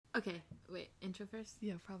outro first?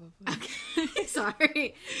 Yeah, probably. Okay.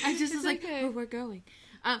 Sorry. I just was like, okay. oh, we're going.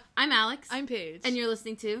 I'm Alex. I'm Paige. And you're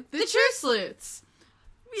listening to The True Sleuths.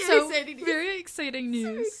 Very exciting news.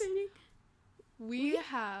 So exciting. We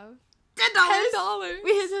have $10.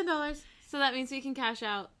 We hit $10. So that means we can cash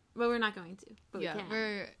out. But we're not going to. But yeah, we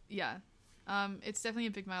can. It's definitely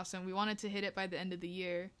a big milestone. We wanted to hit it by the end of the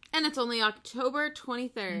year. And it's only October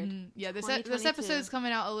 23rd. Mm-hmm. Yeah, this episode is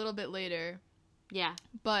coming out a little bit later. Yeah.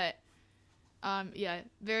 But,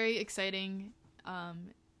 very exciting.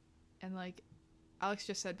 And, like, Alex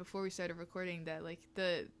just said before we started recording that, like,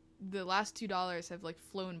 the last $2 have, like,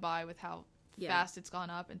 flown by with how fast it's gone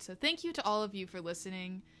up. And so thank you to all of you for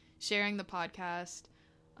listening, sharing the podcast,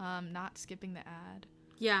 not skipping the ad.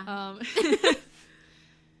 Yeah.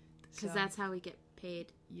 Because that's how we get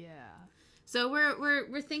paid. Yeah. So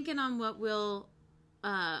we're thinking on what we'll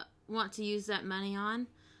want to use that money on,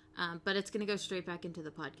 but it's gonna go straight back into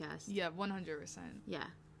the podcast. Yeah, 100%. Yeah.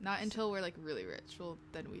 Not until we're like really rich.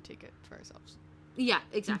 Then we take it for ourselves. Yeah,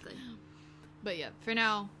 exactly. But yeah, for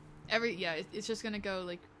now, it's just gonna go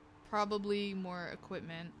like probably more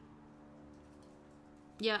equipment.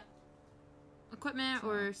 Yeah. Equipment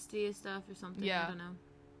or studio stuff or something. Yeah. I don't know.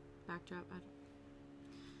 Backdrop.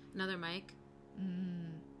 Another mic.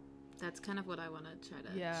 That's kind of what I want to try to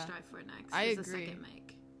strive for next. I agree. A second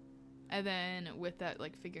mic. And then with that,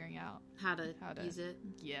 like figuring out how to use it.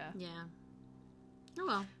 Yeah. Yeah. Oh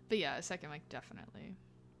well. But yeah, a second mic definitely.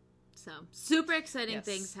 So super exciting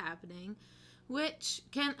things happening, which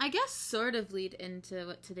can I guess sort of lead into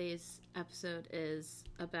what today's episode is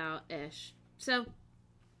about-ish. So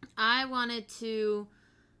I wanted to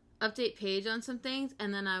update Paige on some things,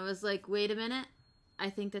 and then I was like, wait a minute. I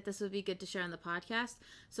think that this would be good to share on the podcast.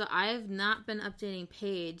 So I have not been updating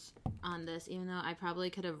Paige on this, even though I probably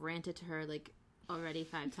could have ranted to her like already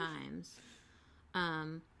 5 times.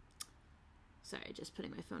 Sorry, just putting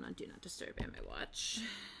my phone on Do Not Disturb and my watch.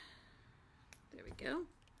 There we go.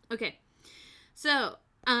 Okay. So,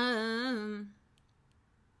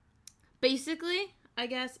 basically, I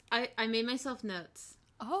guess I made myself notes.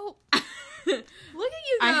 Oh. Look at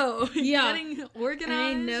you go. Getting organized.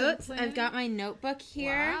 I made notes. I've got my notebook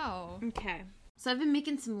here. Wow. Okay. So I've been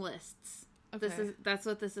making some lists. Okay. That's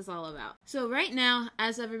what this is all about. So right now,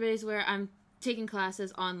 as everybody's aware, I'm taking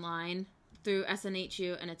classes online through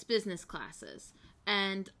SNHU, and it's business classes.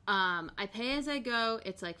 And I pay as I go.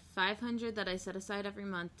 It's like $500 that I set aside every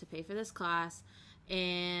month to pay for this class.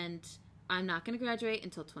 And I'm not going to graduate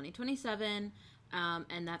until 2027.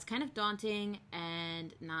 And that's kind of daunting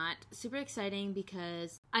and not super exciting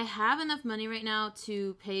because I have enough money right now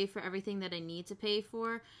to pay for everything that I need to pay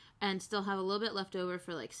for and still have a little bit left over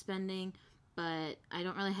for like spending, but I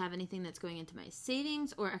don't really have anything that's going into my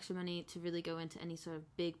savings or extra money to really go into any sort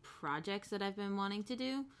of big projects that I've been wanting to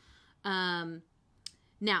do.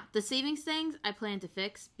 Now, the savings things I plan to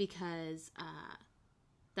fix because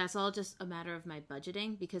that's all just a matter of my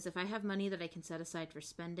budgeting, because if I have money that I can set aside for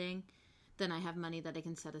spending, then I have money that I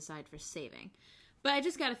can set aside for saving. But I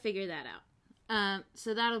just got to figure that out.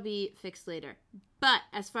 So that'll be fixed later. But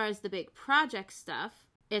as far as the big project stuff,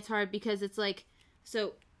 it's hard because it's like,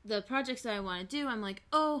 so the projects that I want to do, I'm like,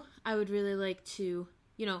 oh, I would really like to,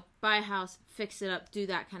 buy a house, fix it up, do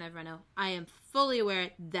that kind of reno. I am fully aware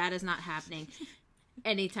that is not happening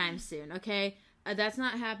anytime soon, okay? That's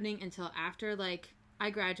not happening until after, I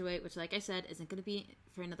graduate, which, like I said, isn't going to be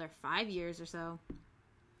for another 5 years or so.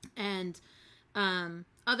 And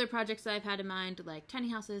other projects that I've had in mind, like tiny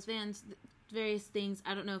houses, vans, various things.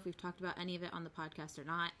 I don't know if we've talked about any of it on the podcast or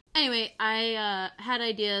not. Anyway, I had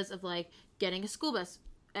ideas of getting a school bus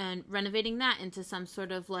and renovating that into some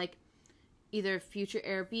sort of either future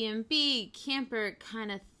Airbnb, camper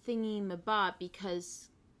kind of thingy-mabob, because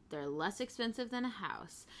they're less expensive than a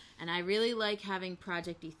house. And I really like having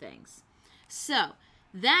project-y things. So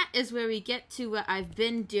that is where we get to what I've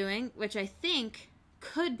been doing, which I think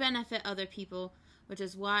could benefit other people, which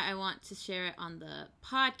is why I want to share it on the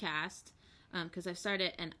podcast, because I've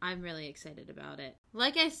started and I'm really excited about it.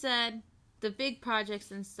 Like I said, the big projects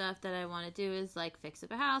and stuff that I want to do is fix up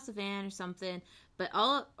a house, a van, or something,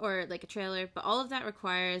 or a trailer, but all of that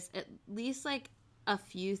requires at least a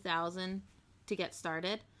few thousand to get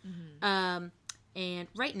started. Mm-hmm. And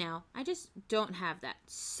right now I just don't have that.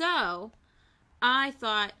 So I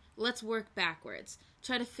thought, let's work backwards.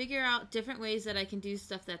 Try to figure out different ways that I can do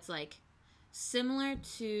stuff that's similar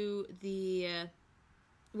to the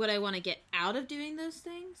what I want to get out of doing those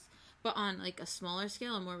things, but on a smaller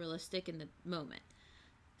scale and more realistic in the moment.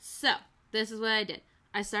 So this is what I did.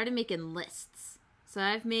 I started making lists. So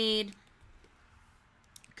I've made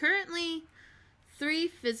currently 3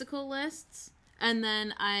 physical lists, And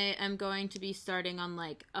then I am going to be starting on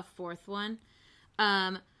like a fourth one.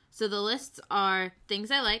 So the lists are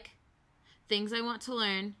things I like, things I want to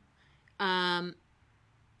learn.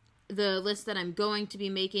 The list that I'm going to be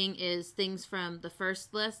making is things from the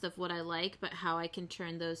first list of what I like, but how I can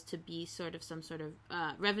turn those to be sort of some sort of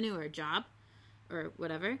revenue or a job or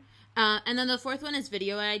whatever. And then the fourth one is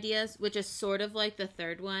video ideas, which is sort of like the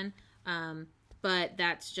third one. But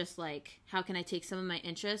that's just like, how can I take some of my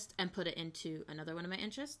interest and put it into another one of my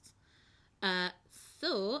interests?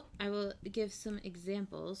 So I will give some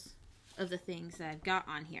examples of the things that I've got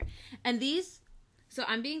on here. And these, so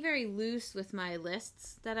I'm being very loose with my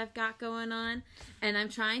lists that I've got going on. And I'm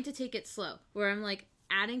trying to take it slow, where I'm like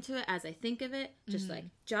adding to it as I think of it, just like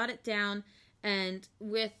jot it down. And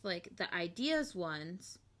with like the ideas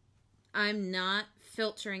ones, I'm not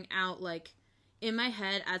filtering out like in my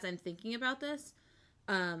head as I'm thinking about this.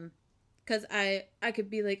 Because I could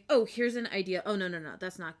be like, oh, here's an idea. Oh, no,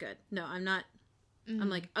 that's not good. No, I'm not. I'm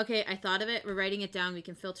like, okay, I thought of it. We're writing it down. We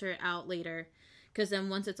can filter it out later. Because then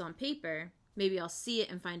once it's on paper, maybe I'll see it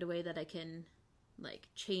and find a way that I can like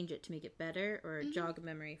change it to make it better or jog a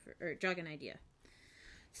memory or jog an idea.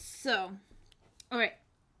 So, all right.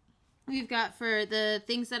 We've got for the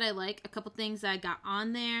things that I like, a couple things that I got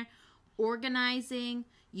on there. Organizing,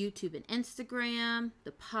 YouTube and Instagram,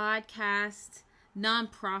 the podcast,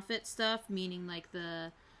 nonprofit stuff, meaning like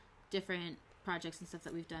the different projects and stuff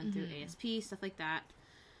that we've done through ASP, stuff like that.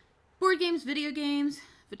 Board games, video games,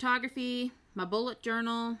 photography, my bullet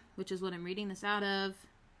journal, which is what I'm reading this out of.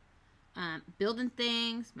 Building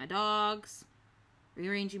things, my dogs,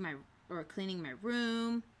 rearranging or cleaning my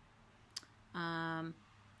room.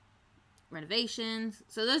 Renovations.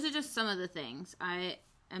 So those are just some of the things. I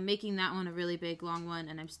am making that one a really big, long one,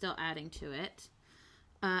 and I'm still adding to it.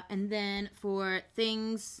 And then for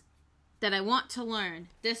things that I want to learn,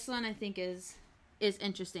 this one I think is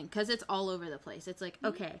interesting because it's all over the place. It's like,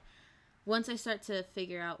 okay, once I start to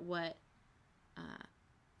figure out what,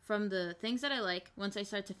 from the things that I like, once I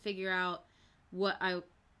start to figure out what I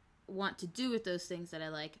want to do with those things that I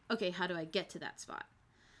like, okay, how do I get to that spot?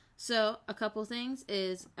 So a couple things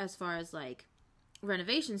is, as far as like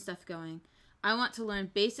renovation stuff going, I want to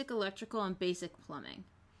learn basic electrical and basic plumbing.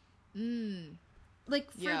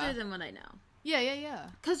 Like further than what I know. Yeah.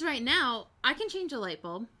 Because right now, I can change a light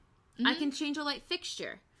bulb. I can change a light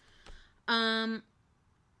fixture. Could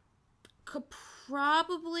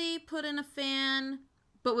probably put in a fan,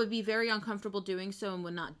 but would be very uncomfortable doing so and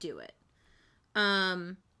would not do it.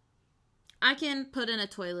 I can put in a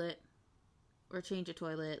toilet or change a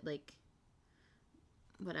toilet, like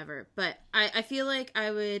whatever. But I feel like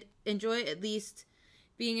I would enjoy at least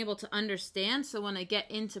being able to understand. So when I get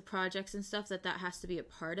into projects and stuff that has to be a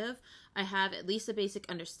part of, I have at least a basic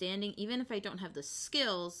understanding. Even if I don't have the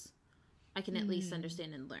skills, I can at least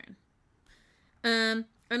understand and learn.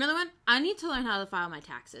 Another one, I need to learn how to file my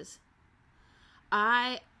taxes.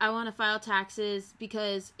 I want to file taxes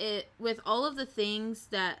because with all of the things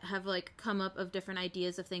that have like come up of different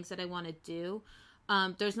ideas of things that I want to do,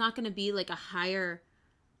 there's not going to be like a higher,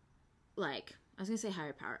 like I was gonna say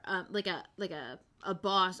higher power, like a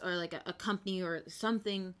boss or like a company or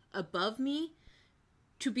something above me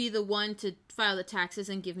to be the one to file the taxes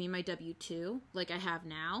and give me my W-2 like I have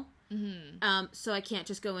now. So I can't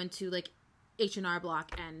just go into like H&R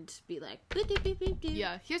Block and be like, beep, beep, beep, beep, beep.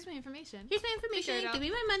 Yeah, here's my information. Give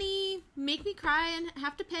me my money, make me cry and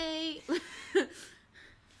have to pay.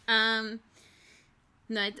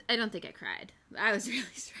 No, I don't think I cried. I was really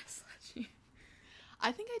stressed last year.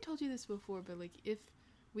 I think I told you this before, but like if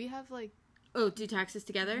we have like do taxes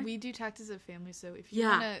together? We do taxes as a family, so if you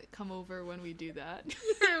want to come over when we do that.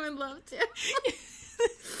 I would love to.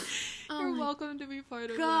 You're welcome to be part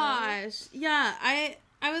of that. Gosh. Yeah,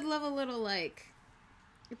 I would love a little, like,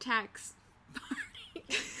 tax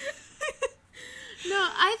party. No,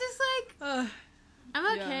 I just, like,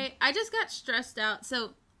 I'm okay. Yeah. I just got stressed out.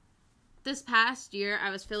 So, this past year, I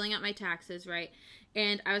was filling out my taxes, right?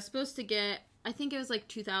 And I was supposed to get, I think it was, like,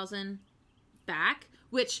 $2,000 back,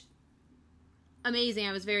 which, amazing.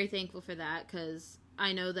 I was very thankful for that, because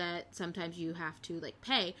I know that sometimes you have to, like,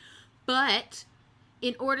 pay. But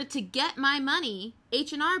in order to get my money,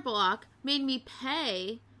 H&R Block made me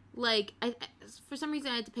pay, like, for some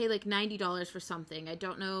reason I had to pay, like, $90 for something. I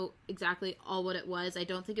don't know exactly all what it was. I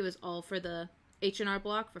don't think it was all for the H&R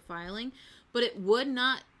Block for filing. But it would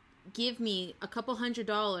not give me a couple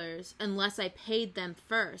 $100 unless I paid them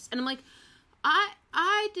first. And I'm like,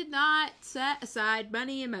 I did not set aside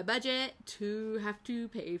money in my budget to have to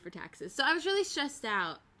pay for taxes. So I was really stressed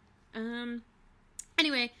out.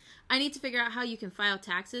 Anyway, I need to figure out how you can file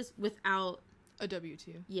taxes without a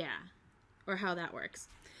W-2. Yeah. or how that works.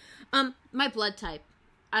 My blood type.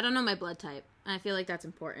 I don't know my blood type. I feel like that's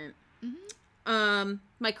important. Mm-hmm.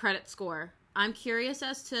 My credit score. I'm curious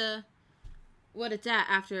as to what it's at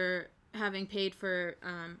after having paid for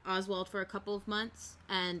Oswald for a couple of months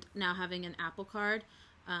and now having an Apple Card.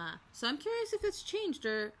 So I'm curious if it's changed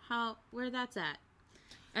or where that's at.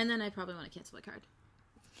 And then I probably want to cancel my card.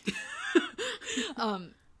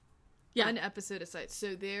 Yeah, an episode aside.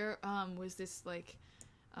 So there was this like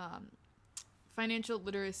financial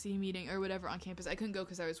literacy meeting or whatever on campus. I couldn't go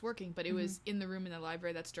because I was working, but it was in the room in the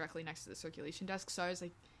library that's directly next to the circulation desk. So I was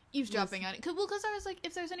like eavesdropping on it. Because I was like,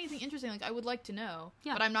 if there's anything interesting, like I would like to know.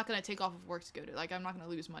 Yeah. But I'm not going to take off of work to go to. Like I'm not going to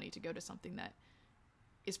lose money to go to something that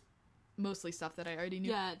is mostly stuff that I already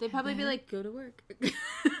knew. Yeah, they'd probably be like, go to work.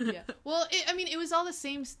 Yeah. Well, it was all the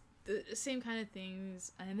same kind of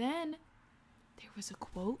things. And then there was a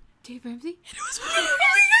quote. Dave Ramsey? And it was Dave Ramsey!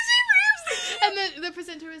 And the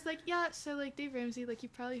presenter was like, yeah, so, like, Dave Ramsey, like,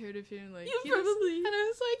 you've probably heard of him. Like, you probably. And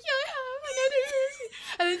I was like, yeah, I have. I know Dave Ramsey.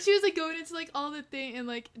 And then she was, like, going into, like, all the thing and,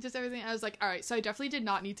 like, just everything. I was like, all right, so I definitely did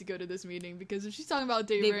not need to go to this meeting because if she's talking about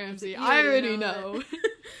Dave Ramsey, I already know.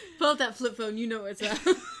 Pull out that flip phone. You know what's up.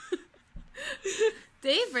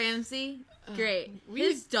 Dave Ramsey, great.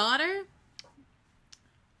 His daughter,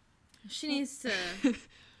 she needs to...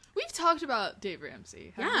 We've talked about Dave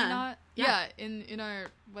Ramsey, have we not? Yeah, in our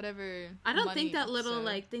whatever. I don't think that little episode.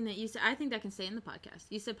 Like thing that you said. I think that can stay in the podcast.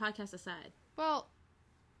 You said podcast aside. Well,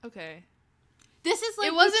 okay. This is like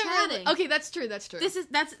it wasn't really, okay. That's true. That's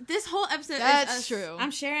this whole episode. That's true.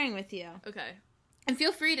 I'm sharing with you. Okay. And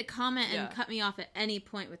feel free to comment and cut me off at any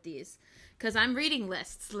point with these, because I'm reading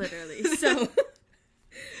lists literally. So,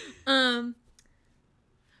 but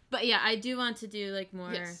yeah, I do want to do like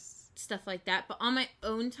more. Yes. Stuff like that, but on my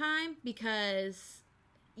own time, because,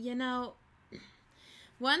 you know,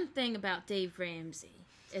 one thing about Dave Ramsey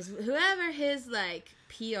is whoever his, like,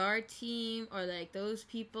 PR team or, like, those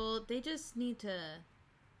people, they just need to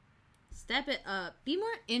step it up. Be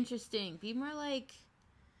more interesting. Be more, like...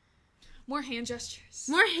 More hand gestures.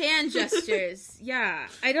 More hand gestures. Yeah.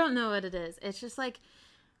 I don't know what it is. It's just, like,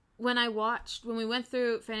 when we went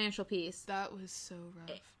through Financial Peace... That was so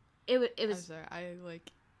rough. It was... I'm sorry.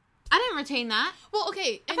 I didn't retain that. Well,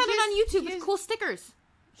 okay. I found it on YouTube with cool stickers.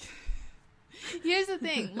 Here's the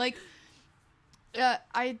thing. Like, a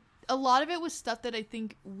lot of it was stuff that I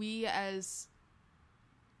think we as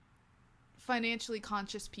financially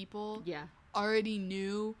conscious people already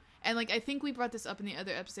knew. And, like, I think we brought this up in the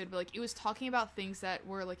other episode, but, like, it was talking about things that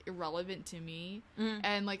were, like, irrelevant to me.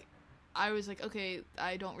 And, like, I was like, okay,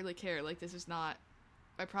 I don't really care. Like, this is not...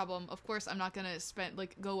 my problem. Of course, I'm not gonna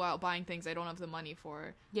go out buying things I don't have the money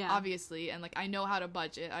for. Yeah, obviously, and like I know how to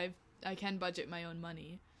budget. I can budget my own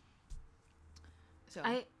money. So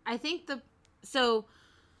I think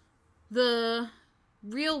the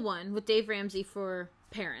real one with Dave Ramsey for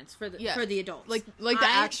parents for the adults, like the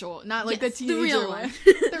actual, not like the teenager the real one,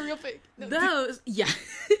 the real fake. No, those the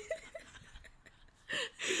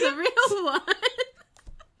real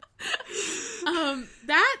one.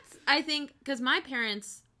 That's. I think because my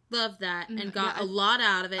parents loved that and got a lot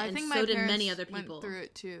out of it, and so did many other people. Went through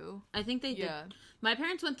it too. I think they did. My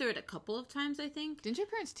parents went through it a couple of times. I think. Didn't your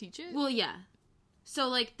parents teach it? Well, yeah. So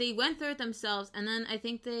like they went through it themselves, and then I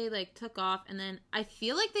think they like took off, and then I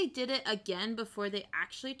feel like they did it again before they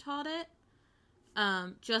actually taught it,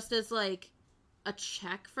 just as like a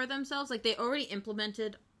check for themselves. Like they already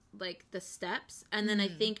implemented like the steps, and then I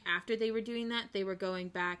think after they were doing that, they were going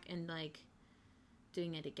back and like.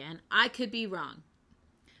 Doing it again. I could be wrong.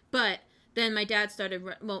 But then my dad started...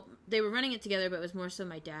 they were running it together, but it was more so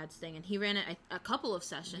my dad's thing. And he ran it a couple of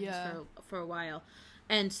sessions for a while.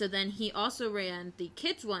 And so then he also ran the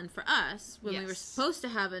kids one for us when we were supposed to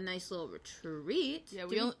have a nice little retreat. Yeah,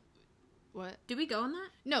 what? Did we go on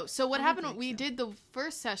that? No. So what happened, we did the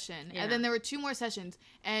first session, and then there were 2 more sessions.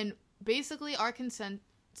 And basically our consensus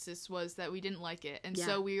was that we didn't like it, and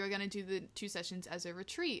so we were gonna do the 2 sessions as a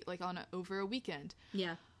retreat, like over a weekend.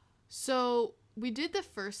 So we did the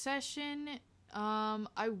first session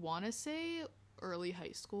I want to say early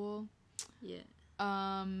high school.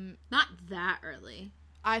 Not that early.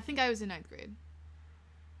 I think I was in 9th grade.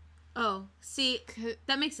 Oh, see,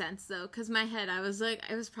 that makes sense though, because my head I was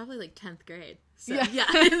probably like 10th grade. So, yeah. Yeah.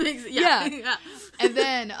 And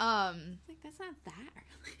then like that's not that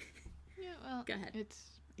early. Yeah, well, go ahead. It's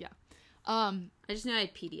I just knew I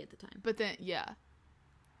had PD at the time. But then,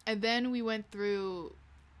 and then we went through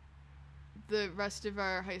the rest of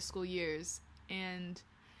our high school years, and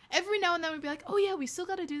every now and then we'd be like, oh yeah, we still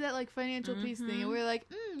got to do that like financial peace thing, and we're like,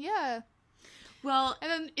 yeah. Well,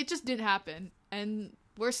 and then it just didn't happen, and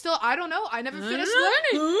we're still, I don't know. I never finished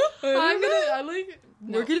learning.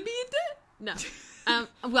 No. We're gonna be in debt. No.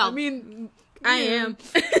 Well, I mean, I am.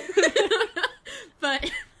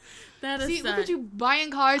 But that see, aside, look at you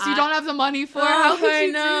buying cars you don't have the money for. How could I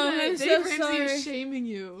you know. do that? I'm Dave so Ramsey sorry. is shaming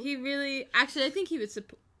you. He really, actually, I think he would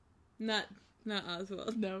support, not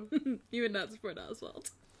Oswald. No. He would not support Oswald.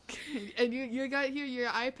 And you got here your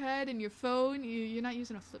iPad and your phone. You're not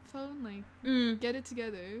using a flip phone. Like, get it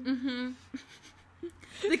together. Mm-hmm.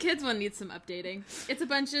 The kids one needs some updating. It's a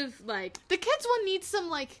bunch of like The kids one needs some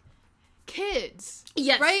like kids.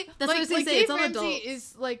 yes, Right? That's like, what I was gonna like say. Dave It's all Ramsey adults.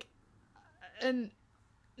 is like, and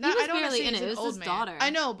He was I don't wanna barely say in he's it. an It was old his man. daughter. I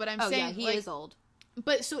know, but I'm oh saying yeah, he like, is old.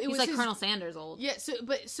 But so it He's was like his, Colonel Sanders old. Yeah. So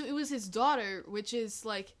it was his daughter, which is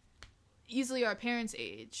like easily our parents'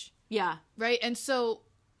 age, Yeah, right? And so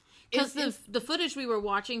because the footage we were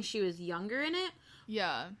watching, she was younger in it.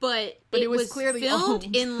 yeah. But it it was was clearly filmed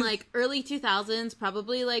owned. in like early 2000s,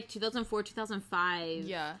 probably like 2004, 2005.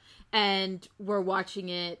 Yeah. And we're watching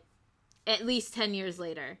it at least 10 years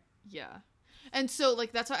later. Yeah. And so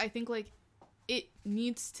like that's why I think like it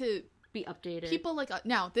needs to Be updated. people like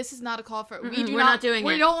now this is not a call for we're not doing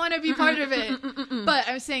we it. don't want to be part of it. But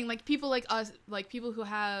I'm saying like people like us, like people who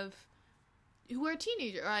are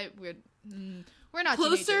teenagers, right? We're not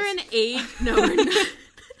closer teenagers. in age. No, we're not.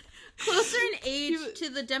 Closer in age to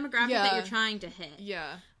the demographic that Yeah. you're trying to hit.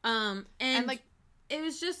 Yeah. And like it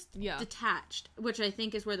was just detached, which I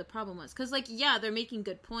think is where the problem was. Because, like, yeah, they're making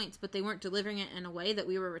good points, but they weren't delivering it in a way that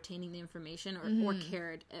we were retaining the information or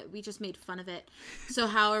cared. We just made fun of it. So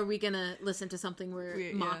how are we going to listen to something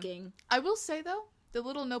we're mocking? I will say, though, the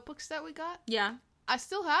little notebooks that we got, Yeah. I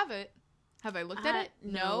still have it. Have I looked at it?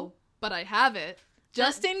 No. But I have it.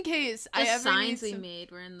 Just in case I The ever signs need we some...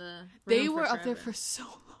 made were in the They room were for up there forever. for so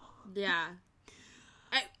long. Yeah.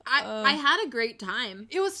 I had a great time.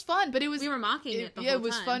 It was fun, but it was... We were mocking it the yeah, whole it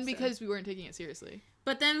was time, fun so. because we weren't taking it seriously.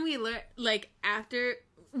 But then we learned, like, after...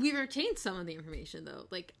 We retained some of the information, though.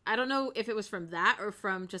 Like, I don't know if it was from that or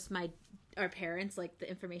from just our parents, like, the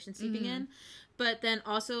information seeping in. But then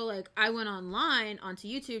also, like, I went online onto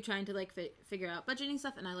YouTube trying to, like, figure out budgeting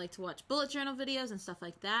stuff, and I like to watch bullet journal videos and stuff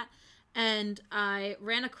like that. And I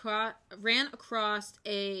ran across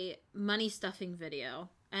a money stuffing video,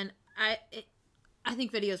 and I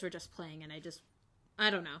think videos were just playing, and I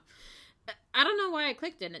don't know. I don't know why I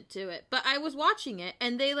clicked into it, but I was watching it,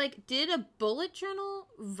 and they, like, did a bullet journal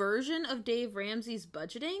version of Dave Ramsey's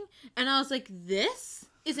budgeting, and I was like, this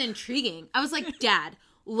is intriguing. I was like, Dad,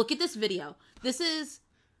 look at this video. This is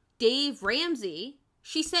Dave Ramsey.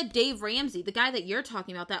 She said Dave Ramsey, the guy that you're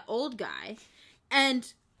talking about, that old guy,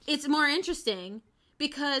 and it's more interesting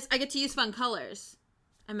because I get to use fun colors.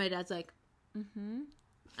 And my dad's like,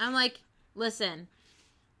 I'm like, listen,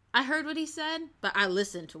 I heard what he said, but I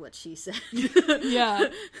listened to what she said. Yeah.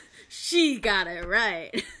 She got it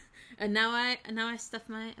right. And now I stuff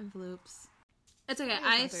my envelopes. It's okay.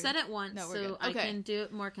 I said it once, No, we're so good. I Okay. can do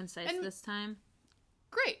it more concise And- this time.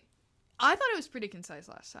 Great. I thought it was pretty concise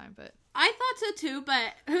last time, but... I thought so too,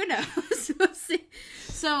 but who knows? We'll see.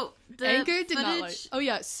 So the Anchor did not like... footage- Oh,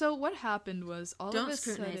 yeah. So what happened was all Don't of a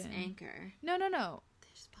scrutinize sudden... Anchor. No. They're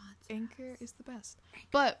sponsored. Anchor is the best.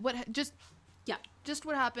 But just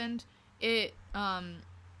what happened, it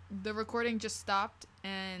the recording just stopped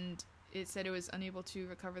and it said it was unable to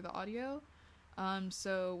recover the audio.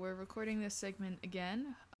 So we're recording this segment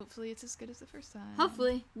again. Hopefully it's as good as the first time.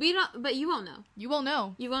 Hopefully. But you won't know. You won't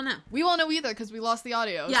know. You won't know. We won't know either because we lost the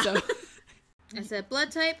audio. Yeah. So. I said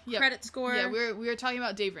blood type, Yep. credit score. Yeah, we were talking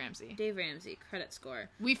about Dave Ramsey. Dave Ramsey, credit score.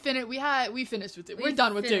 We finished with it. We're We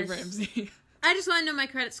done with Dave finished. Ramsey. I just want to know my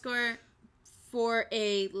credit score for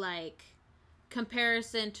a, like,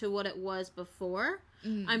 comparison to what it was before.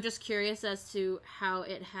 I'm just curious as to how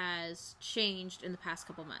it has changed in the past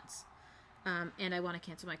couple months. And I want to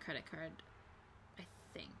cancel my credit card. I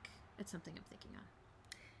think. It's something I'm thinking on.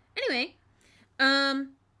 Anyway,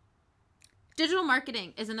 digital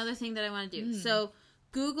marketing is another thing that I want to do. So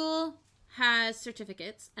Google has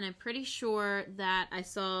certificates, and I'm pretty sure that I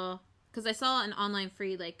saw an online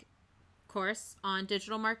free, like, course on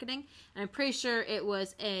digital marketing, and I'm pretty sure it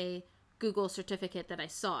was a Google certificate that I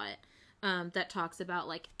saw it. That talks about,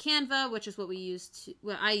 like, Canva, which is what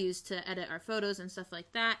I use to edit our photos and stuff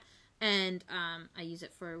like that. And I use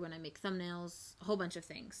it for when I make thumbnails, a whole bunch of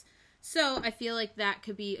things. So I feel like that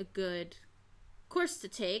could be a good course to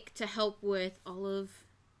take to help with all of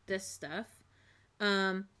this stuff.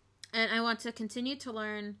 And I want to continue to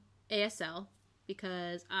learn ASL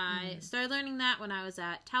because I started learning that when I was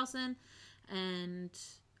at Towson. And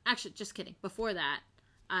actually, just kidding. Before that,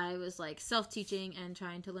 I was like self-teaching and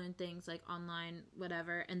trying to learn things like online,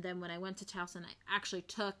 whatever. And then when I went to Towson, I actually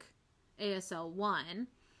took ASL 1.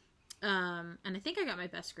 And I think I got my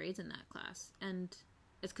best grades in that class. And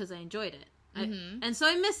it's because I enjoyed it. And so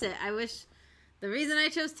I miss it. I wish the reason I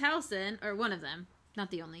chose Towson, or one of them, not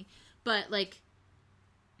the only, but like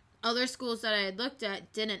other schools that I had looked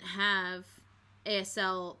at didn't have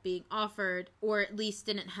ASL being offered, or at least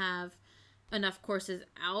didn't have enough courses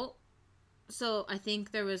out. So I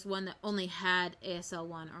think there was one that only had ASL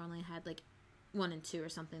 1 or only had like 1 and 2 or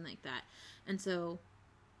something like that. And so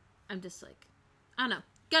I'm just like, I don't know.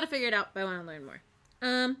 Got to figure it out, but I want to learn more.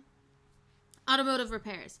 Automotive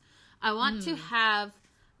repairs. I want to have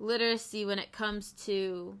literacy when it comes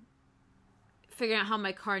to figuring out how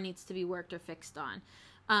my car needs to be worked or fixed on.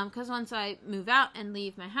 Because once I move out and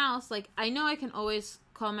leave my house, like, I know I can always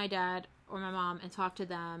call my dad or my mom and talk to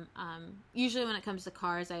them. Usually when it comes to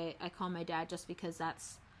cars, I call my dad just because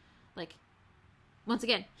that's, like, once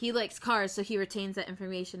again, he likes cars, so he retains that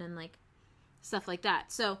information and, like, stuff like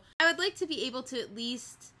that. So I would like to be able to at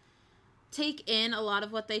least take in a lot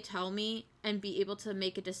of what they tell me and be able to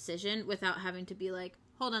make a decision without having to be like,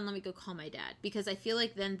 hold on, let me go call my dad. Because I feel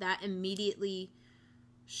like then that immediately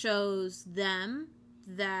shows them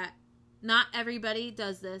that not everybody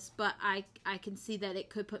does this, but I can see that it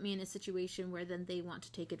could put me in a situation where then they want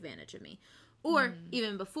to take advantage of me. Or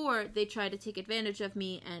even before, they try to take advantage of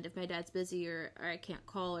me, and if my dad's busy or I can't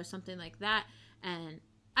call or something like that, and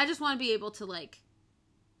I just want to be able to, like,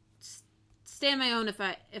 stand my own if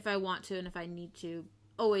I want to and if I need to,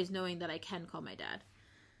 always knowing that I can call my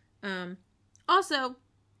dad. Also,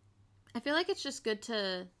 I feel like it's just good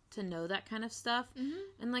to know that kind of stuff.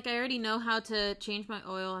 And, like, I already know how to change my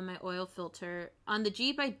oil and my oil filter. On the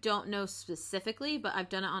Jeep, I don't know specifically, but I've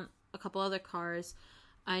done it on a couple other cars.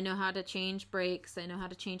 I know how to change brakes. I know how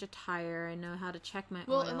to change a tire. I know how to check my oil.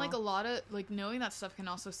 Well, and, like, a lot of, like, knowing that stuff can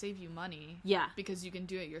also save you money. Yeah. Because you can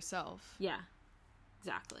do it yourself. Yeah.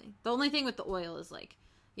 Exactly. The only thing with the oil is, like,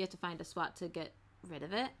 you have to find a spot to get rid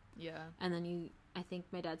of it. Yeah. And then I think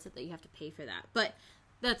my dad said that you have to pay for that. But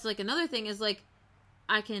that's, like, another thing is, like,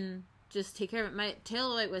 I can just take care of it. My tail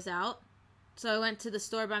light was out, so I went to the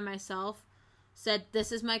store by myself, said,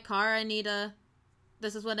 this is my car,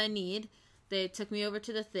 this is what I need. They took me over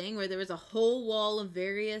to the thing where there was a whole wall of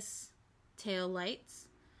various tail lights,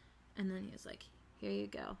 and then he was like, here you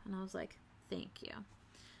go. And I was like, thank you.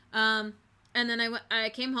 And then I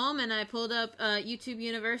came home and I pulled up YouTube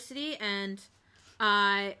University, and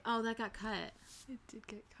that got cut. It did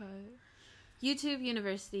get cut. YouTube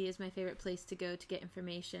University is my favorite place to go to get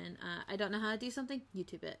information. I don't know how to do something,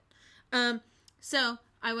 YouTube it. So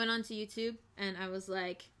I went onto YouTube and I was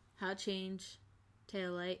like, how to change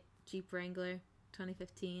taillight, Jeep Wrangler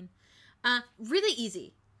 2015. Really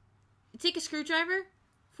easy. You take a screwdriver,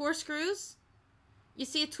 4 screws, you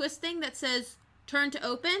see a twist thing that says turn to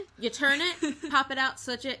open, you turn it, pop it out,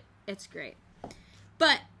 switch it, it's great.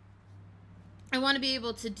 But I want to be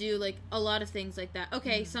able to do, like, a lot of things like that.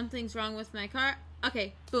 Okay, something's wrong with my car.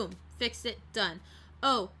 Okay, boom, fixed it, done.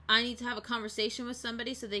 Oh, I need to have a conversation with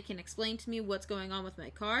somebody so they can explain to me what's going on with my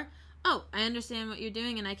car. Oh, I understand what you're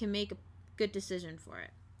doing, and I can make a good decision for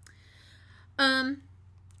it.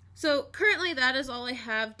 So currently that is all I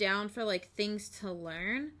have down for, like, things to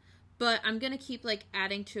learn. But I'm going to keep, like,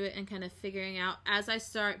 adding to it and kind of figuring out as I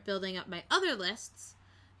start building up my other lists,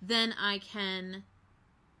 then I can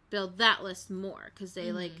build that list more, because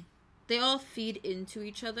they they all feed into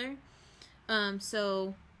each other.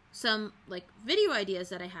 So some, like, video ideas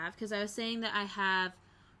that I have, because I was saying that I have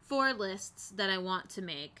 4 lists that I want to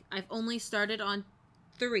make. I've only started on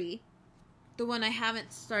 3. The one I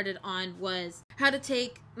haven't started on was how to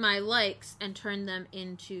take my likes and turn them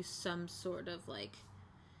into some sort of, like,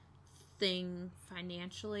 thing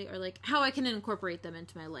financially, or, like, how I can incorporate them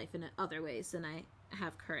into my life in other ways than I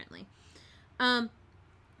have currently.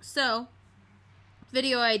 So,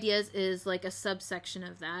 video ideas is, like, a subsection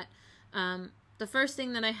of that. The first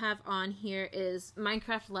thing that I have on here is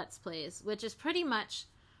Minecraft Let's Plays, which is pretty much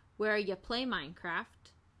where you play Minecraft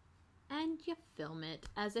and you film it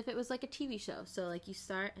as if it was, like, a TV show. So, like, you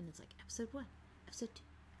start and it's, like, episode 1, episode 2,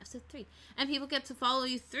 episode 3. And people get to follow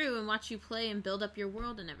you through and watch you play and build up your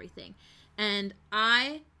world and everything. And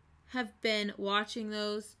I have been watching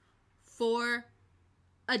those for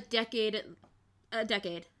a decade at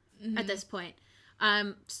this point.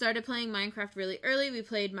 Started playing Minecraft really early. We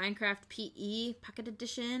played Minecraft PE Pocket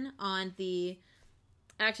Edition we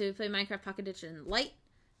played Minecraft Pocket Edition Lite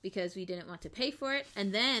because we didn't want to pay for it.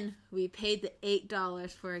 And then we paid the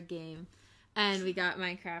 $8 for a game and we got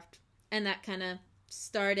Minecraft. And that kind of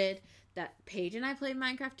started that Paige and I played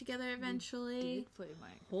Minecraft together eventually. We did play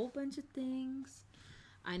Minecraft. Whole bunch of things.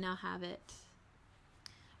 I now have it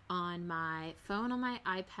on my phone, on my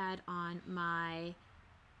iPad, on my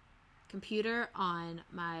computer, on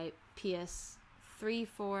my PS3,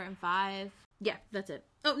 4, and 5. Yeah, that's it.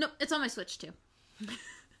 Oh, no, it's on my Switch, too.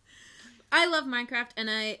 I love Minecraft, and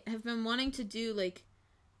I have been wanting to do, like,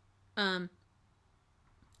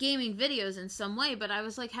 gaming videos in some way, but I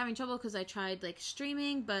was, like, having trouble because I tried, like,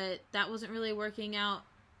 streaming, but that wasn't really working out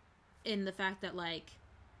in the fact that, like,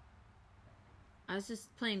 I was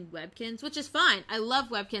just playing Webkins, which is fine. I love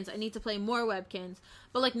Webkins. I need to play more Webkins.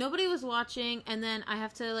 But, like, nobody was watching, and then I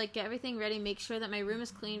have to, like, get everything ready, make sure that my room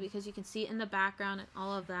is clean because you can see it in the background and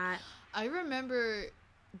all of that. I remember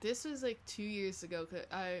this was, like, 2 years ago. Cause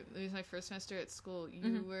it was my first semester at school.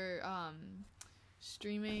 You were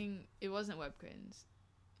streaming. It wasn't Webkins.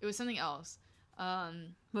 It was something else.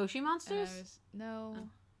 Moshi Monsters? No. Oh.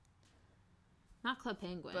 Not Club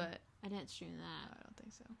Penguin. But I didn't stream that. I don't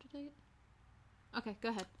think so. Did I? Okay, go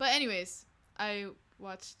ahead. But anyways, I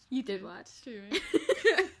watched. You did watch streaming.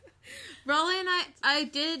 Raleigh and I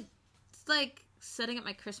did, like, setting up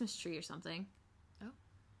my Christmas tree or something. Oh.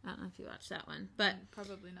 I don't know if you watched that one, but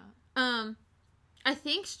probably not. I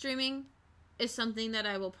think streaming is something that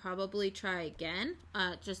I will probably try again.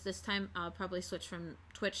 Just this time, I'll probably switch from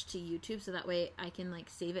Twitch to YouTube, so that way I can, like,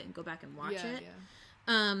 save it and go back and watch it.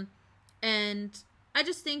 Yeah. And I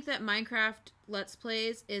just think that Minecraft Let's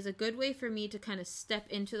Plays is a good way for me to kind of step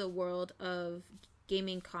into the world of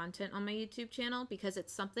gaming content on my YouTube channel, because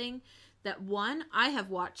it's something that, one, I have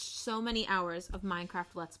watched so many hours of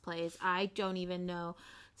Minecraft Let's Plays. I don't even know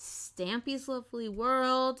Stampy's Lovely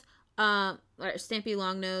World, or Stampy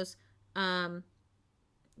Longnose,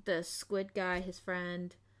 the Squid Guy, his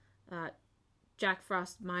friend, Jack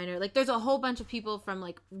Frost Miner. Like, there's a whole bunch of people from,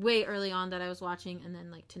 like, way early on that I was watching, and then,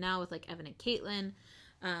 like, to now with, like, Evan and Caitlin.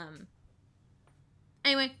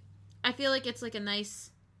 Anyway, I feel like it's, like, a nice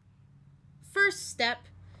first step,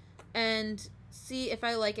 and see if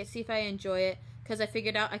I like it, see if I enjoy it, because I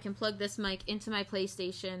figured out I can plug this mic into my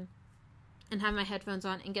PlayStation and have my headphones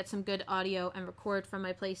on and get some good audio and record from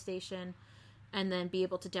my PlayStation, and then be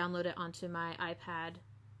able to download it onto my iPad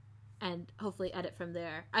and hopefully edit from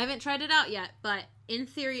there. I haven't tried it out yet, but in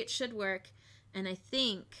theory it should work, and I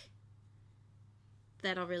think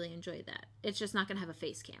that I'll really enjoy that. It's just not going to have a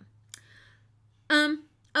face cam.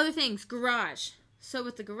 Other things, garage. So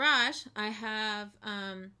with the garage, I have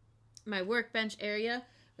my workbench area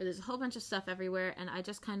where there's a whole bunch of stuff everywhere, and I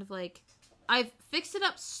just kind of, like, I've fixed it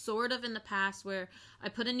up sort of in the past where I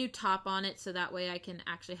put a new top on it so that way I can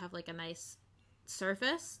actually have, like, a nice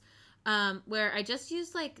surface. Where I just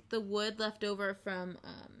used, like, the wood left over from,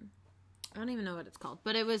 I don't even know what it's called,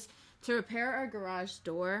 but it was to repair our garage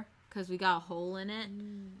door, because we got a hole in it.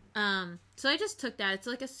 So I just took that. It's,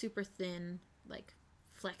 like, a super thin, like,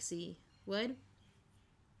 flexy wood,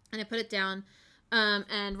 and I put it down,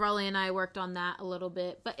 and Raleigh and I worked on that a little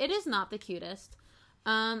bit, but it is not the cutest.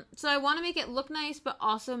 So I want to make it look nice, but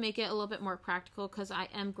also make it a little bit more practical, because I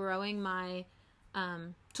am growing my,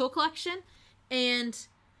 tool collection, and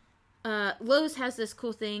Lowe's has this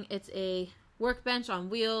cool thing. It's a workbench on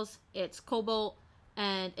wheels. It's Cobalt,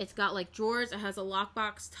 and it's got, like, drawers. It has a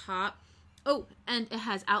lockbox top. Oh, and it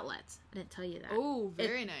has outlets. I didn't tell you that. Oh,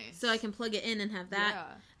 very nice. So I can plug it in and have that.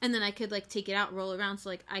 Yeah. And then I could, like, take it out, roll it around. So,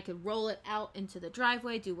 like, I could roll it out into the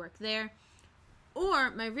driveway, do work there. Or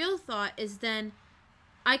my real thought is then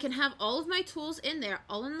I can have all of my tools in there,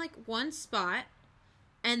 all in, like, one spot.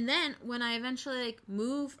 And then when I eventually, like,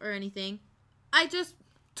 move or anything,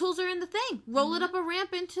 tools are in the thing. Roll it up a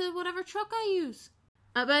ramp into whatever truck I use.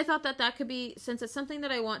 But I thought that could be, since it's something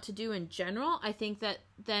that I want to do in general, I think that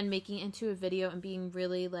then making it into a video and being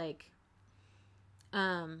really, like,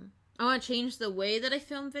 I want to change the way that I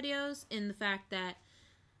film videos, in the fact that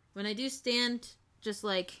when I do stand just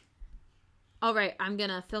like, all right, I'm going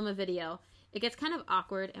to film a video, it gets kind of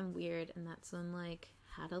awkward and weird, and that's when, like,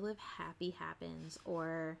 How to Live Happy happens,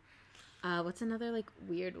 or what's another, like,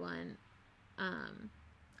 weird one?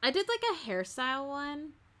 I did, like, a hairstyle one,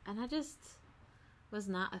 and I just was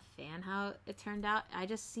not a fan how it turned out. I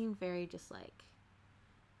just seemed very just, like,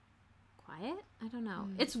 quiet. I don't know.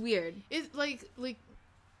 It's weird. It's, like,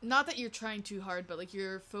 not that you're trying too hard, but, like,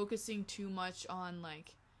 you're focusing too much on,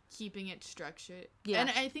 like, keeping it structured. Yeah. And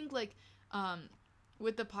I think, like,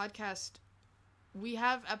 with the podcast, we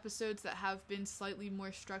have episodes that have been slightly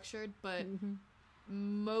more structured, but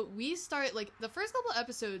we start, like, the first couple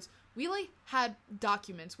episodes, we, like, had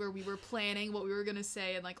documents where we were planning what we were gonna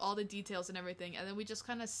say and, like, all the details and everything, and then we just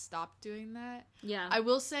kind of stopped doing that. Yeah. I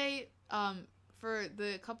will say, for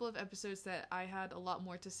the couple of episodes that I had a lot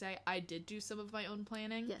more to say, I did do some of my own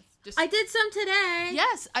planning. Yes. I did some today.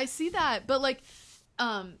 Yes, I see that. But, like,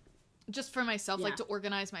 just for myself, like, to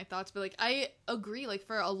organize my thoughts. But, like, I agree, like,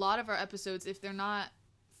 for a lot of our episodes, if they're not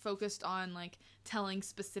focused on, like, telling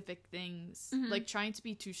specific things, like, trying to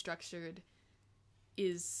be too structured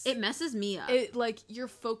is... It messes me up. Like, you're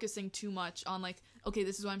focusing too much on, like, okay,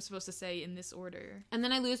 this is what I'm supposed to say in this order. And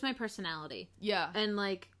then I lose my personality. Yeah. And,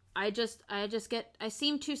 like, I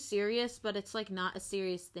seem too serious, but it's, like, not a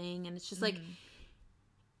serious thing. And it's just, like,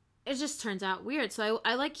 it just turns out weird. So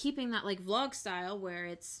I like keeping that, like, vlog style where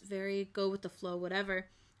it's very go with the flow, whatever.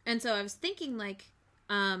 And so I was thinking, like,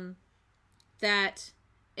 that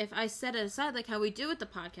if I set it aside, like how we do with the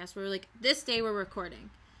podcast, where, like, this day we're recording.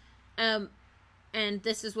 And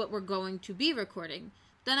this is what we're going to be recording.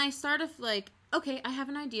 Then I start off like, okay, I have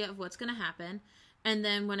an idea of what's going to happen. And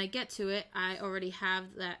then when I get to it, I already have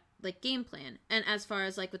that, like, game plan. And as far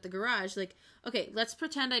as, like, with the garage, like, okay, let's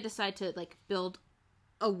pretend I decide to, like, build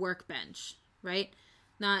a workbench, right?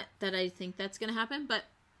 Not that I think that's going to happen, but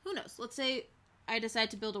who knows? Let's say I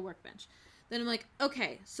decide to build a workbench. Then I'm like,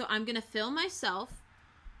 okay, so I'm going to film myself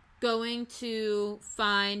going to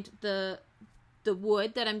find the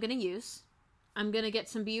wood that I'm going to use. I'm going to get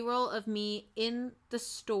some B-roll of me in the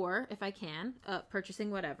store, if I can,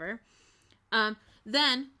 purchasing whatever.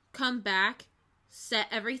 Then come back, set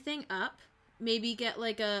everything up, maybe get,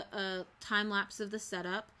 like, a time-lapse of the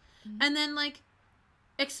setup, and then, like,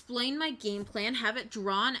 explain my game plan, have it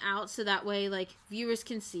drawn out so that way, like, viewers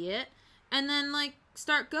can see it, and then, like,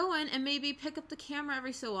 start going and maybe pick up the camera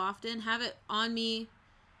every so often, have it on me,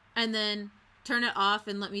 and then turn it off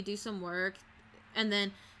and let me do some work, and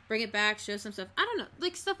then bring it back, show some stuff. I don't know,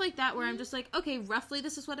 like, stuff like that where I'm just like, okay, roughly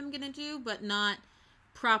this is what I'm gonna do, but not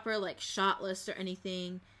proper, like, shot list or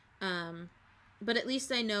anything. But at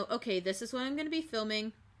least I know, okay, this is what I'm gonna be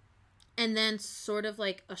filming, and then sort of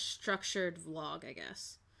like a structured vlog, I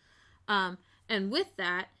guess. And with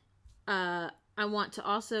that, I want to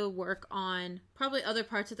also work on probably other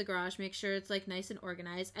parts of the garage, make sure it's, like, nice and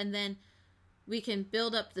organized, and then we can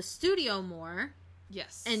build up the studio more.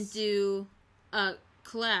 Yes. And do a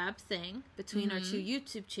collab thing between our two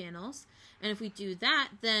YouTube channels. And if we do that,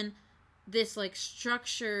 then this, like,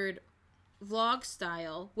 structured vlog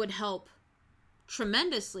style would help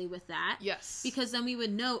tremendously with that. Yes. Because then we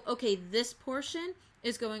would know, okay, this portion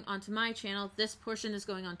is going onto my channel, this portion is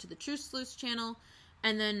going onto the True Sleuths channel,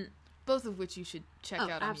 and then... Both of which you should check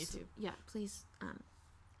out on YouTube. Yeah, please.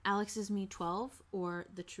 Alex is Me 12 or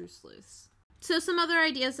the True Sleuths. So some other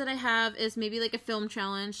ideas that I have is maybe, like, a film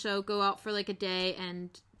challenge. So go out for, like, a day and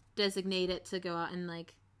designate it to go out and,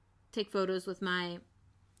 like, take photos with my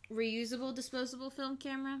reusable, disposable film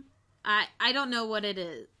camera. I don't know what it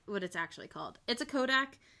is, what it's actually called. It's a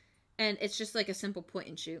Kodak, and it's just, like, a simple point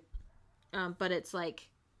and shoot. But it's, like,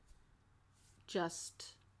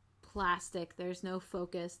 just plastic. There's no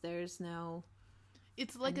focus. There's no...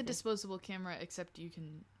 It's like anything. A disposable camera, except you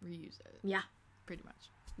can reuse it. Yeah. Pretty much.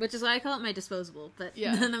 Which is why I call it my disposable, but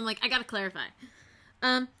then I'm like, I gotta clarify.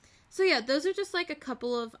 So yeah, those are just, like, a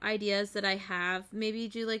couple of ideas that I have. Maybe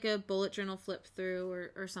do, like, a bullet journal flip through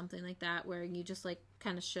or something like that, where you just, like,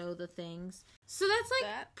 kind of show the things. So that's,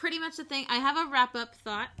 like, pretty much the thing. I have a wrap-up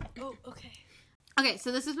thought. Oh, okay. Okay,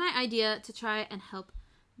 so this is my idea to try and help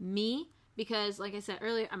me, because, like I said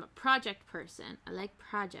earlier, I'm a project person. I like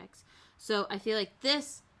projects. So I feel like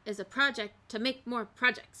this is a project to make more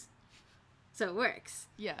projects. So it works.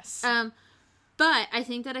 Yes. But I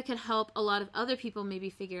think that it could help a lot of other people maybe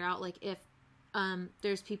figure out, like, if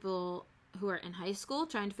there's people who are in high school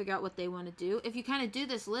trying to figure out what they want to do. If you kind of do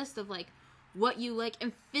this list of, like, what you like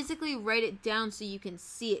and physically write it down so you can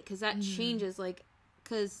see it, because that changes, like,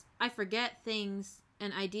 because I forget things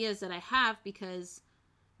and ideas that I have because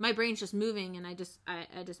my brain's just moving and I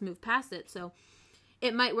just move past it. So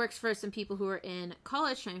it might work for some people who are in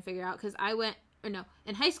college trying to figure out, because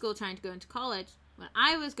in high school trying to go into college. When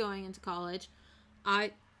I was going into college,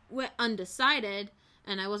 I went undecided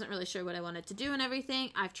and I wasn't really sure what I wanted to do and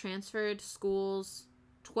everything. I've transferred schools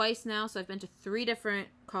twice now, so I've been to 3 different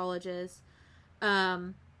colleges,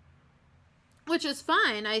 which is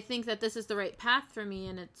fine. I think that this is the right path for me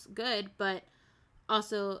and it's good, but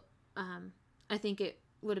also I think it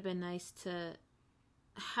would have been nice to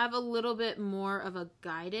have a little bit more of a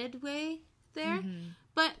guided way there.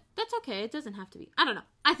 But that's okay. It doesn't have to be. I don't know.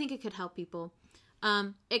 I think it could help people.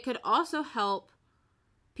 It could also help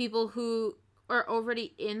people who are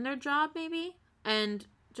already in their job, maybe, and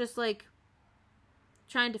just, like,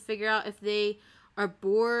 trying to figure out if they are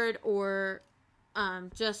bored or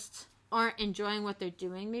just aren't enjoying what they're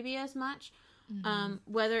doing maybe as much.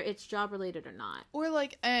 whether it's job related or not. Or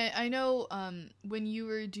like I know when you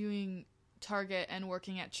were doing Target and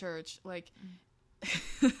working at church, like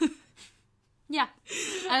yeah,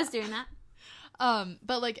 I was doing that.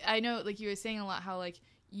 But like I know like you were saying a lot how like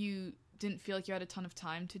you didn't feel like you had a ton of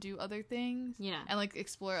time to do other things. Yeah. And like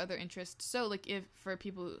explore other interests. So like if for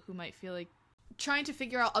people who might feel like trying to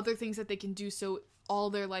figure out other things that they can do so all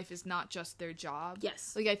their life is not just their job.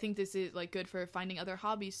 Yes. Like I think this is like good for finding other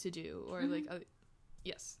hobbies to do or like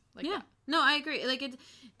yes. Like yeah. that. No, I agree. Like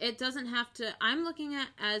it doesn't have to. I'm looking at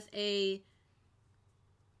as a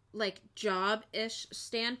like job-ish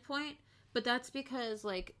standpoint, but that's because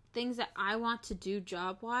like things that I want to do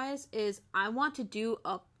job-wise is I want to do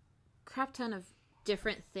a crap ton of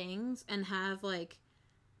different things and have like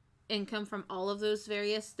income from all of those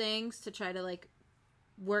various things to try to like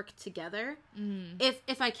work together.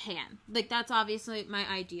 If I can. Like that's obviously my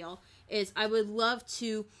ideal is I would love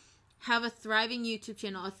to have a thriving YouTube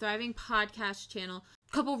channel, a thriving podcast channel,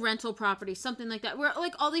 a couple rental properties, something like that, where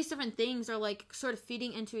like all these different things are like sort of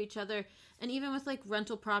feeding into each other. And even with like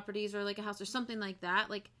rental properties or like a house or something like that,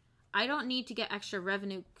 like I don't need to get extra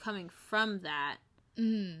revenue coming from that.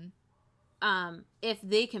 If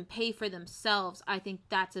they can pay for themselves, I think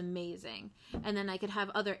that's amazing. And then I could have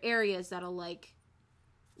other areas that'll like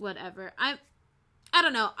whatever. I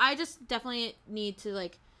don't know. I just definitely need to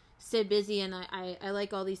like stay busy, and I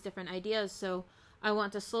like all these different ideas, so I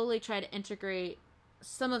want to slowly try to integrate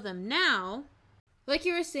some of them now. Like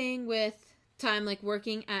you were saying with time, like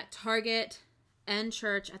working at Target and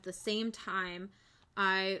church at the same time,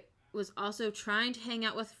 I was also trying to hang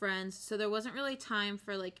out with friends, so there wasn't really time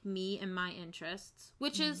for like me and my interests,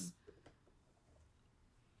 which is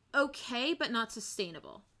okay, but not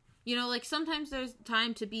sustainable. You know, like sometimes there's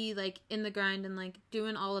time to be like in the grind and like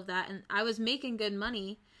doing all of that, and I was making good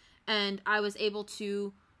money. And I was able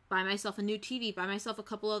to buy myself a new TV, buy myself a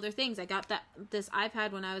couple other things. I got this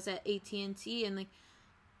iPad when I was at AT&T, and like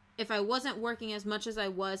if I wasn't working as much as I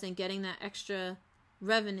was and getting that extra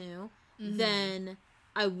revenue, then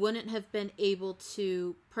I wouldn't have been able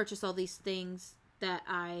to purchase all these things that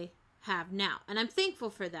I have now. And I'm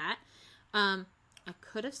thankful for that. I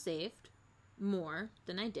could have saved more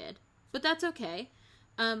than I did, but that's okay.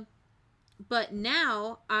 But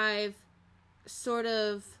now I've sort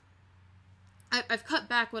of I've cut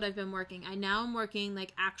back what I've been working. I now am working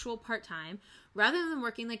like actual part-time rather than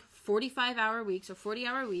working like 45-hour weeks or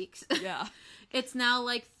 40-hour weeks. Yeah. It's now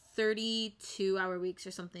like 32-hour weeks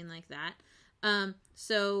or something like that.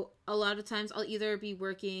 So a lot of times I'll either be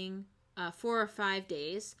working 4 or 5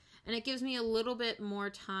 days, and it gives me a little bit more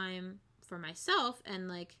time for myself and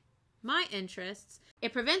like my interests.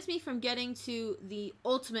 It prevents me from getting to the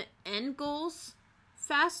ultimate end goals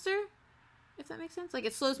faster, if that makes sense. Like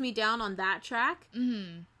it slows me down on that track.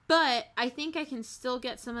 But I think I can still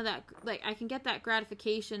get some of that, like I can get that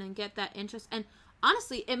gratification and get that interest. And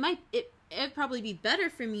honestly, it'd probably be better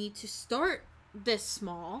for me to start this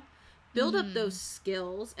small, build up those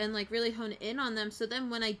skills and like really hone in on them, so then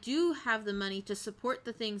when I do have the money to support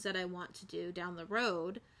the things that I want to do down the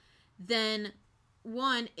road, then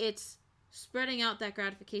one, it's spreading out that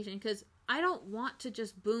gratification, because I don't want to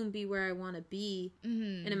just boom be where I want to be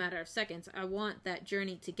in a matter of seconds. I want that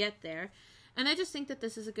journey to get there. And I just think that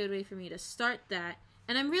this is a good way for me to start that.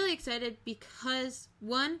 And I'm really excited because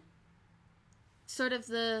one, sort of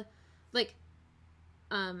the like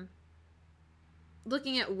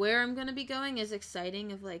looking at where I'm going to be going is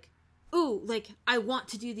exciting, of like, ooh, like I want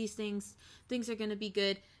to do these things. Things are going to be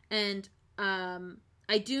good. And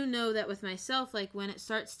I do know that with myself, like when it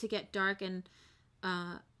starts to get dark and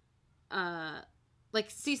like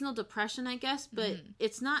seasonal depression, I guess, but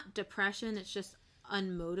it's not depression, it's just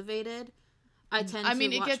unmotivated. I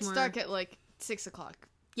mean, it gets dark at like 6:00.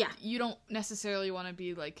 Yeah. You don't necessarily want to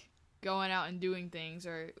be like going out and doing things,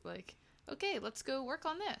 or like, okay, let's go work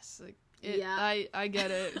on this. Like, I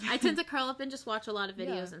get it. I tend to curl up and just watch a lot of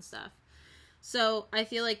videos and stuff. So I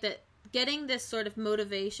feel like that getting this sort of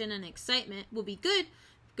motivation and excitement will be good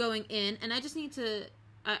going in, and I just need to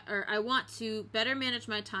I want to better manage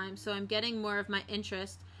my time, so I'm getting more of my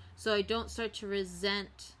interest, so I don't start to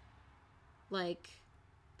resent like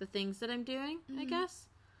the things that I'm doing, I guess.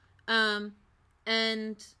 And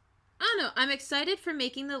I don't know, I'm excited for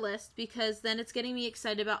making the list, because then it's getting me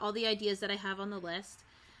excited about all the ideas that I have on the list,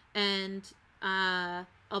 and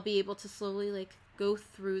I'll be able to slowly like go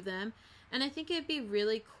through them. And I think it'd be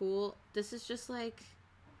really cool. This is just like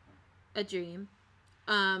a dream.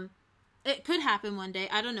 It could happen one day,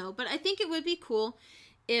 I don't know, but I think it would be cool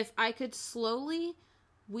if I could slowly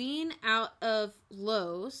wean out of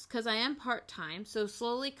Lowe's, because I am part-time, so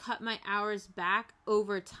slowly cut my hours back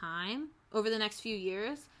over time, over the next few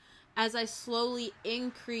years as I slowly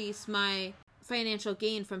increase my financial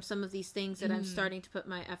gain from some of these things that I'm starting to put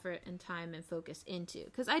my effort and time and focus into.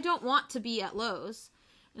 Because I don't want to be at lows.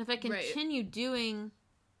 And if I continue doing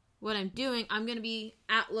what I'm doing, I'm going to be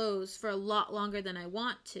at lows for a lot longer than I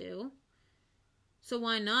want to. So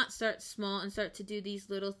why not start small and start to do these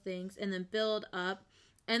little things and then build up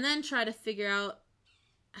and then try to figure out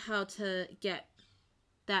how to get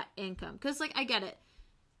that income. Because, like, I get it.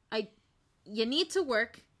 You need to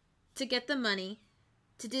work to get the money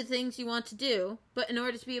to do things you want to do. But in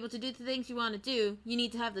order to be able to do the things you want to do, you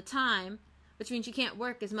need to have the time, which means you can't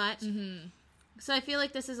work as much. Mm-hmm. So I feel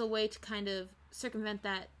like this is a way to kind of circumvent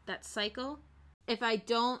that cycle. If I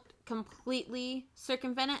don't completely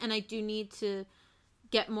circumvent it, and I do need to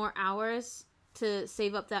get more hours to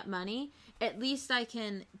save up that money, at least I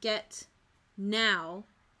can get now,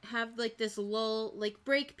 have like this lull, like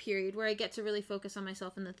break period where I get to really focus on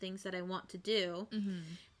myself and the things that I want to do. Mm-hmm.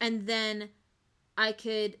 And then I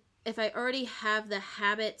could, if I already have the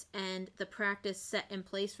habits and the practice set in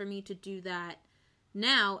place for me to do that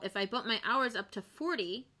now, if I bump my hours up to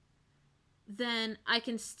 40, then I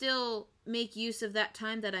can still make use of that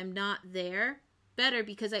time that I'm not there better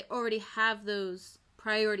because I already have those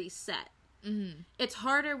priorities set. Mm-hmm. It's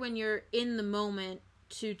harder when you're in the moment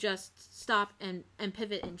to just stop and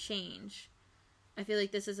pivot and change. I feel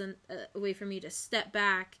like this is a way for me to step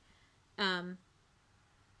back and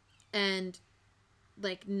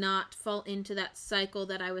like not fall into that cycle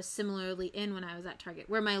that I was similarly in when I was at Target,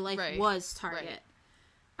 where my life was Target. Right.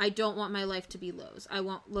 I don't want my life to be lows. I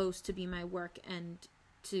want lows to be my work and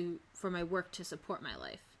for my work to support my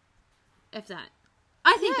life. If that.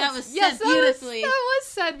 I think that was said beautifully. That was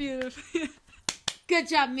said beautifully. Good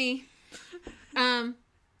job, me.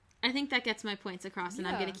 I think that gets my points across, and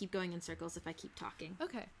I'm going to keep going in circles if I keep talking.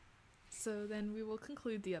 Okay. So then we will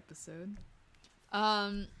conclude the episode.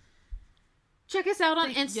 Check us out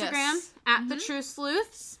on Instagram at The Truth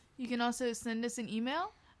Sleuths. You can also send us an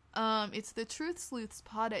email. It's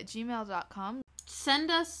thetruthsleuthspod@gmail.com.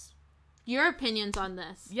 Send us your opinions on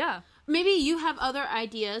this. Yeah. Maybe you have other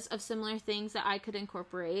ideas of similar things that I could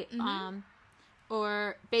incorporate. Mm-hmm.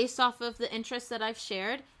 Or based off of the interests that I've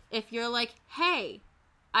shared, if you're like, hey,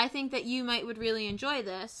 I think that you would really enjoy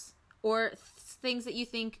this, or things that you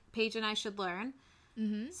think Paige and I should learn,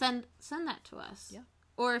 send that to us. Yeah.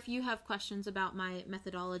 Or if you have questions about my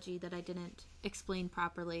methodology that I didn't explain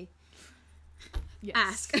properly,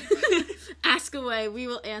 ask. Ask away. We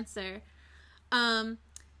will answer.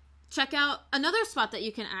 Check out another spot that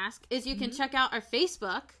you can ask is you can check out our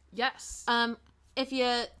Facebook. Yes. If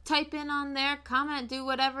you type in on there, comment, do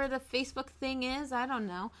whatever the Facebook thing is, I don't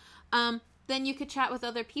know. Then you could chat with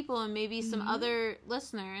other people, and maybe some other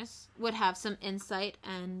listeners would have some insight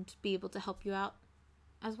and be able to help you out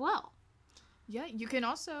as well. Yeah, you can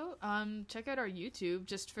also check out our YouTube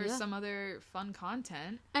just for some other fun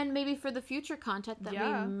content. And maybe for the future content that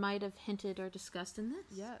we might have hinted or discussed in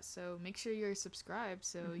this. Yeah, so make sure you're subscribed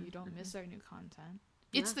so you don't miss our new content.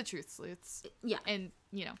 It's The Truth Sleuths. Yeah. And,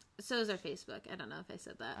 so is our Facebook. I don't know if I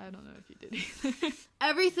said that. I don't know if you did either.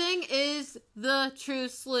 Everything is The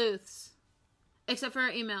Truth Sleuths. Except for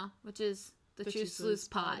our email, which is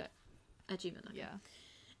thetruthsleuthspod@gmail.com. Yeah.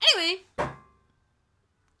 Anyway.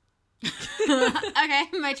 Okay,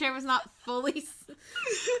 my chair was not fully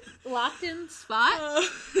locked in spot.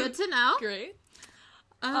 Good to know. Great.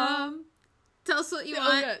 Tell us what you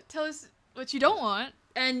want. Yeah. Tell us what you don't want.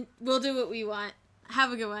 And we'll do what we want.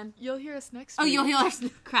 Have a good one. You'll hear us next week. Oh, you'll hear us.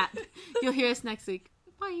 Crap. You'll hear us next week.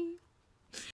 Bye.